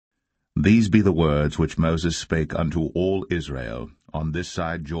These be the words which Moses spake unto all Israel on this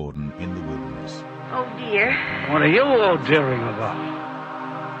side Jordan in the wilderness. Oh, dear. What are you all daring about?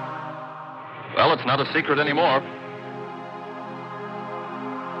 Well, it's not a secret anymore.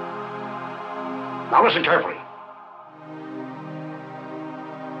 Now listen carefully.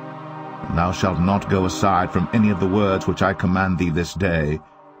 And thou shalt not go aside from any of the words which I command thee this day,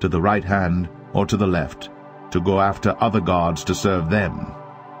 to the right hand or to the left, to go after other gods to serve them.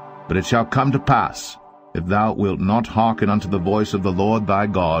 But it shall come to pass, if thou wilt not hearken unto the voice of the Lord thy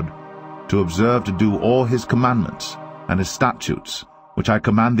God, to observe to do all his commandments and his statutes, which I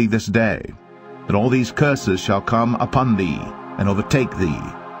command thee this day, that all these curses shall come upon thee and overtake thee.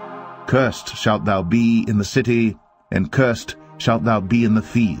 Cursed shalt thou be in the city, and cursed shalt thou be in the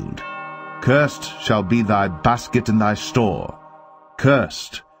field. Cursed shall be thy basket and thy store.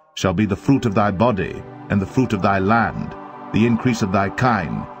 Cursed shall be the fruit of thy body, and the fruit of thy land, the increase of thy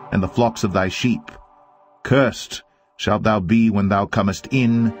kine, and the flocks of thy sheep. Cursed shalt thou be when thou comest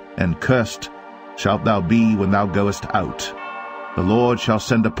in, and cursed shalt thou be when thou goest out. The Lord shall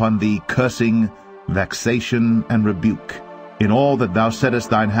send upon thee cursing, vexation, and rebuke, in all that thou settest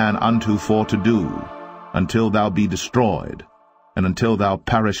thine hand unto for to do, until thou be destroyed, and until thou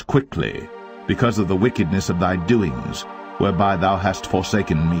perish quickly, because of the wickedness of thy doings, whereby thou hast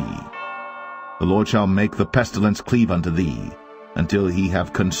forsaken me. The Lord shall make the pestilence cleave unto thee, until he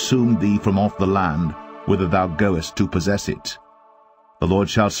have consumed thee from off the land, whither thou goest to possess it. The Lord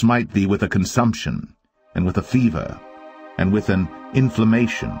shall smite thee with a consumption, and with a fever, and with an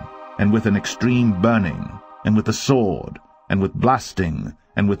inflammation, and with an extreme burning, and with a sword, and with blasting,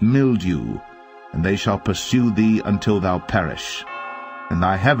 and with mildew, and they shall pursue thee until thou perish. And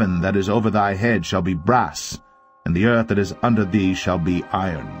thy heaven that is over thy head shall be brass, and the earth that is under thee shall be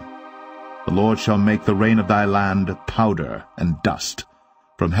iron. The Lord shall make the rain of thy land powder and dust.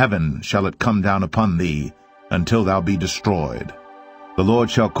 From heaven shall it come down upon thee, until thou be destroyed. The Lord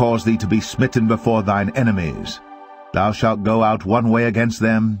shall cause thee to be smitten before thine enemies. Thou shalt go out one way against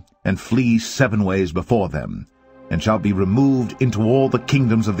them, and flee 7 ways before them, and shalt be removed into all the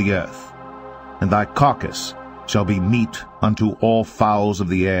kingdoms of the earth. And thy carcass shall be meat unto all fowls of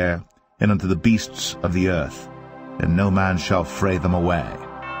the air, and unto the beasts of the earth, and no man shall fray them away.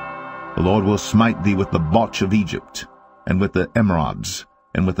 The Lord will smite thee with the botch of Egypt, and with the emerods,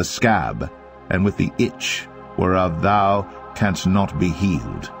 and with the scab, and with the itch, whereof thou canst not be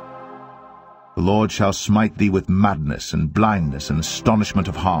healed. The Lord shall smite thee with madness, and blindness, and astonishment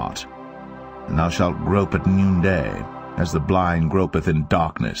of heart. And thou shalt grope at noonday, as the blind gropeth in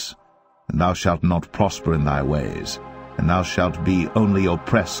darkness. And thou shalt not prosper in thy ways, and thou shalt be only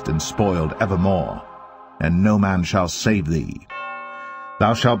oppressed and spoiled evermore, and no man shall save thee.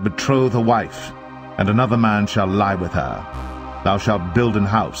 Thou shalt betroth a wife, and another man shall lie with her. Thou shalt build an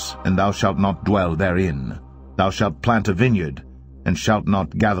house, and thou shalt not dwell therein. Thou shalt plant a vineyard, and shalt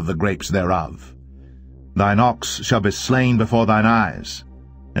not gather the grapes thereof. Thine ox shall be slain before thine eyes,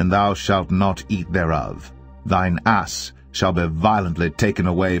 and thou shalt not eat thereof. Thine ass shall be violently taken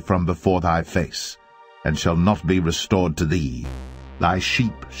away from before thy face, and shall not be restored to thee. Thy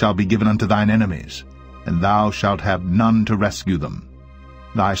sheep shall be given unto thine enemies, and thou shalt have none to rescue them.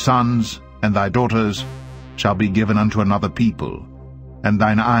 Thy sons and thy daughters shall be given unto another people, and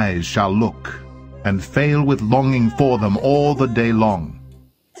thine eyes shall look, and fail with longing for them all the day long.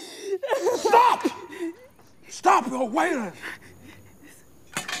 Stop! Stop your wailing!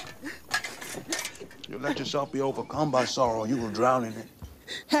 You let yourself be overcome by sorrow, you will drown in it.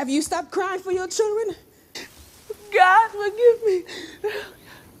 Have you stopped crying for your children? God, forgive me.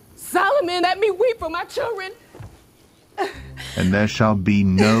 Solomon, let me weep for my children. And there shall be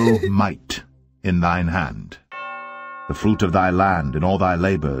no might in thine hand. The fruit of thy land and all thy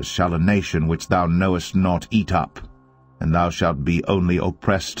labors shall a nation which thou knowest not eat up, and thou shalt be only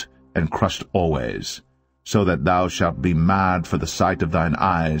oppressed and crushed always, so that thou shalt be mad for the sight of thine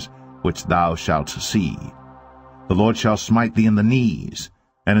eyes, which thou shalt see. The Lord shall smite thee in the knees,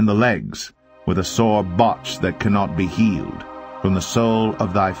 and in the legs, with a sore botch that cannot be healed, from the sole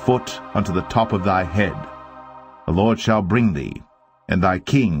of thy foot unto the top of thy head. The Lord shall bring thee, and thy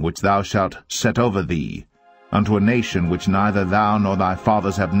king which thou shalt set over thee, unto a nation which neither thou nor thy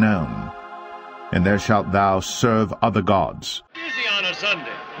fathers have known. And there shalt thou serve other gods. Busy on a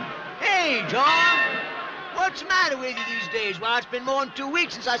Sunday. Hey, John! What's the matter with you these days? Why, it's been more than 2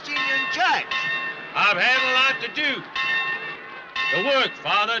 weeks since I seen you in church. I've had a lot to do. The work,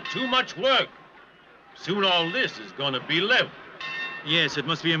 Father, too much work. Soon all this is going to be leveled. Yes, it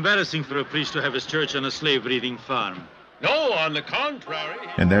must be embarrassing for a priest to have his church on a slave-breeding farm. No, on the contrary.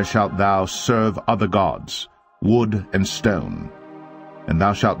 And there shalt thou serve other gods, wood and stone. and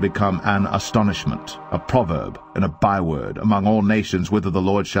thou shalt become an astonishment, a proverb, and a byword among all nations whither the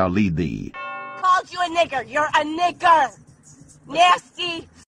Lord shall lead thee. Called you a nigger. You're a nigger. Nasty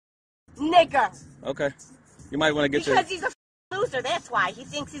nigger. Okay. You might want to get Because he's a loser, that's why. He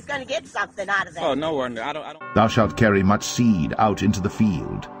thinks he's going to get something out of that. Oh, no wonder. I don't... Thou shalt carry much seed out into the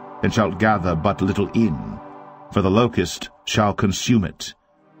field, and shalt gather but little in, for the locust shall consume it.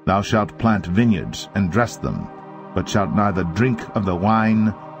 Thou shalt plant vineyards and dress them, but shalt neither drink of the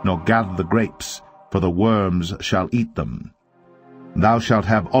wine, nor gather the grapes, for the worms shall eat them. Thou shalt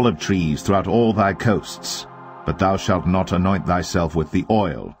have olive trees throughout all thy coasts, but thou shalt not anoint thyself with the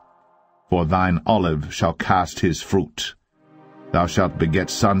oil, for thine olive shall cast his fruit. Thou shalt beget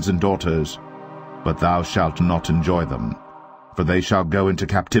sons and daughters, but thou shalt not enjoy them, for they shall go into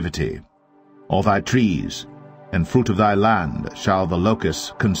captivity. All thy trees and fruit of thy land shall the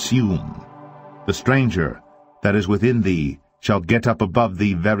locusts consume. The stranger that is within thee shall get up above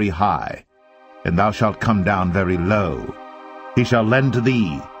thee very high, and thou shalt come down very low. He shall lend to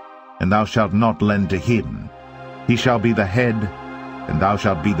thee, and thou shalt not lend to him. He shall be the head, and thou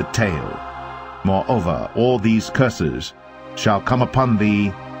shalt be the tail. Moreover, all these curses shall come upon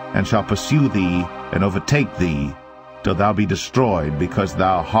thee, and shall pursue thee, and overtake thee, till thou be destroyed, because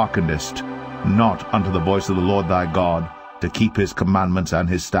thou hearkenest not unto the voice of the Lord thy God, to keep his commandments and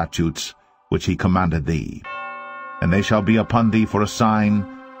his statutes, which he commanded thee. And they shall be upon thee for a sign,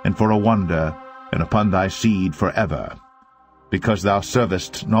 and for a wonder, and upon thy seed forever. Because thou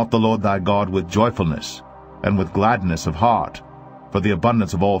servest not the Lord thy God with joyfulness, and with gladness of heart, for the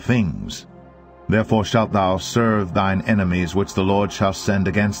abundance of all things. Therefore shalt thou serve thine enemies which the Lord shall send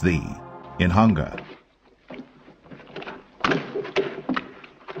against thee, in hunger.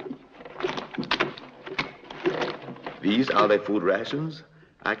 These are their food rations?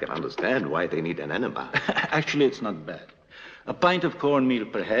 I can understand why they need an enema. Actually, it's not bad. A pint of cornmeal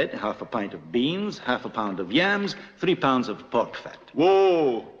per head, half a pint of beans, half a pound of yams, 3 pounds of pork fat.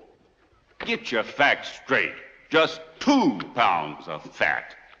 Whoa! Get your facts straight. Just 2 pounds of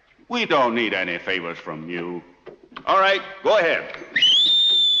fat. We don't need any favors from you. All right, go ahead.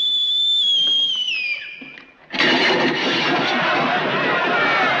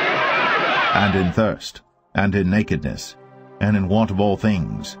 And in thirst, and in nakedness, and in want of all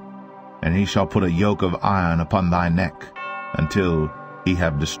things. And he shall put a yoke of iron upon thy neck, until he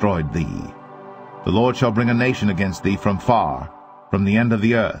have destroyed thee. The Lord shall bring a nation against thee from far, from the end of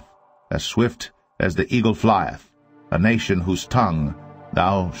the earth, as swift as the eagle flieth, a nation whose tongue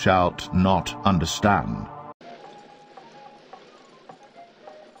thou shalt not understand.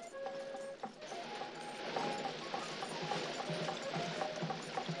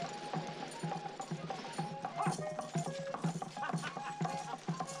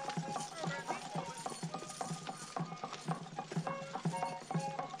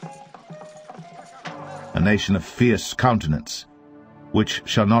 A nation of fierce countenance, which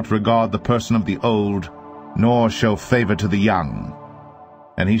shall not regard the person of the old, nor show favor to the young.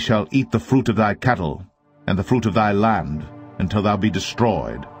 And he shall eat the fruit of thy cattle, and the fruit of thy land, until thou be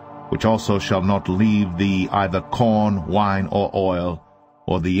destroyed, which also shall not leave thee either corn, wine, or oil,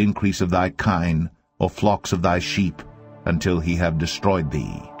 or the increase of thy kine, or flocks of thy sheep, until he have destroyed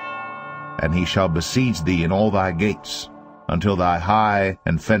thee. And he shall besiege thee in all thy gates, until thy high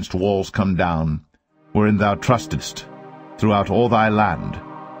and fenced walls come down, wherein thou trustedst, throughout all thy land.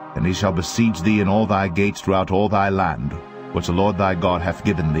 And he shall besiege thee in all thy gates throughout all thy land, which the Lord thy God hath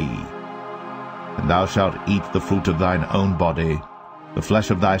given thee. And thou shalt eat the fruit of thine own body, the flesh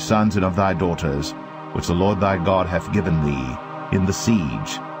of thy sons and of thy daughters, which the Lord thy God hath given thee, in the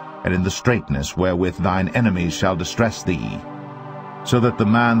siege, and in the straitness wherewith thine enemies shall distress thee. So that the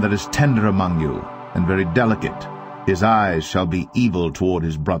man that is tender among you, and very delicate, his eyes shall be evil toward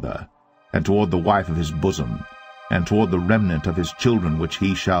his brother, and toward the wife of his bosom, and toward the remnant of his children which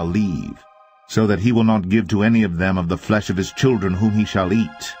he shall leave, so that he will not give to any of them of the flesh of his children whom he shall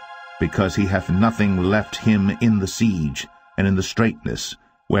eat, because he hath nothing left him in the siege, and in the straitness,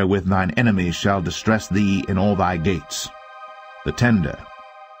 wherewith thine enemies shall distress thee in all thy gates. The tender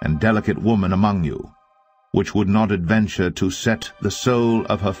and delicate woman among you, which would not adventure to set the sole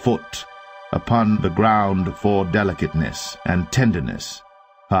of her foot upon the ground for delicateness and tenderness,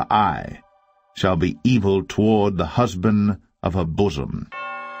 her eye shall be evil toward the husband of her bosom,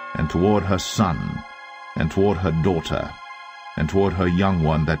 and toward her son, and toward her daughter, and toward her young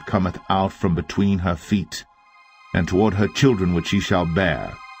one that cometh out from between her feet, and toward her children which she shall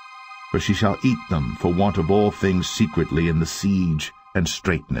bear. For she shall eat them for want of all things secretly in the siege and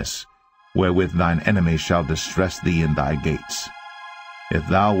straitness, wherewith thine enemies shall distress thee in thy gates. If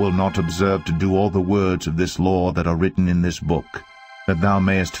thou wilt not observe to do all the words of this law that are written in this book, that thou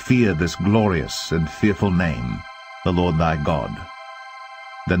mayest fear this glorious and fearful name, the Lord thy God.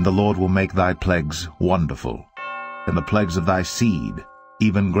 Then the Lord will make thy plagues wonderful, and the plagues of thy seed,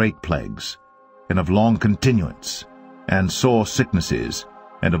 even great plagues, and of long continuance, and sore sicknesses,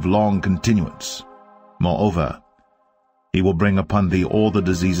 and of long continuance. Moreover, he will bring upon thee all the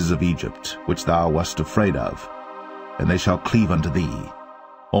diseases of Egypt, which thou wast afraid of, and they shall cleave unto thee.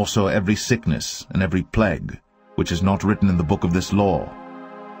 Also every sickness and every plague, which is not written in the book of this law,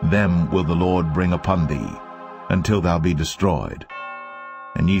 them will the Lord bring upon thee, until thou be destroyed.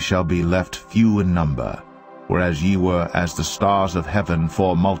 And ye shall be left few in number, whereas ye were as the stars of heaven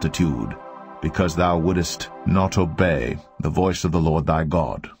for multitude, because thou wouldest not obey the voice of the Lord thy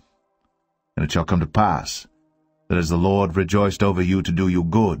God. And it shall come to pass, that as the Lord rejoiced over you to do you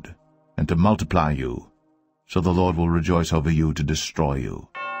good, and to multiply you, so the Lord will rejoice over you to destroy you,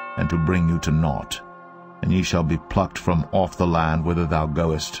 and to bring you to naught, and ye shall be plucked from off the land whither thou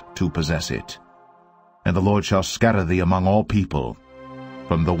goest to possess it. And the Lord shall scatter thee among all people,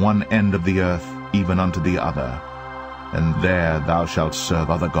 from the one end of the earth even unto the other, and there thou shalt serve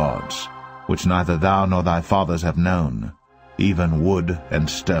other gods, which neither thou nor thy fathers have known, even wood and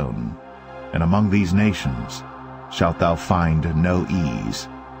stone. And among these nations shalt thou find no ease,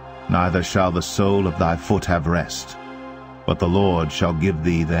 neither shall the sole of thy foot have rest. But the Lord shall give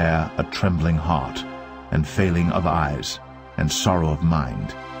thee there a trembling heart, and failing of eyes, and sorrow of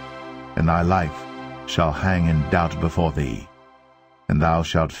mind. And thy life shall hang in doubt before thee, and thou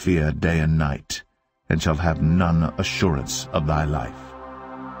shalt fear day and night, and shalt have none assurance of thy life.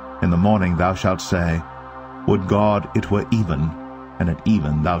 In the morning thou shalt say, Would God it were even, and at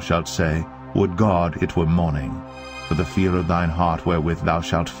even thou shalt say, Would God it were morning, for the fear of thine heart wherewith thou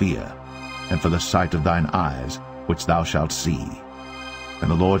shalt fear, and for the sight of thine eyes which thou shalt see. And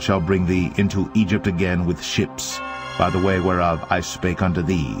the Lord shall bring thee into Egypt again with ships, by the way whereof I spake unto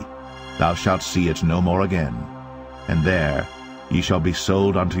thee. Thou shalt see it no more again. And there ye shall be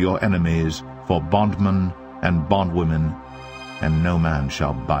sold unto your enemies for bondmen and bondwomen, and no man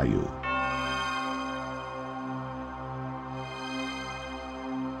shall buy you.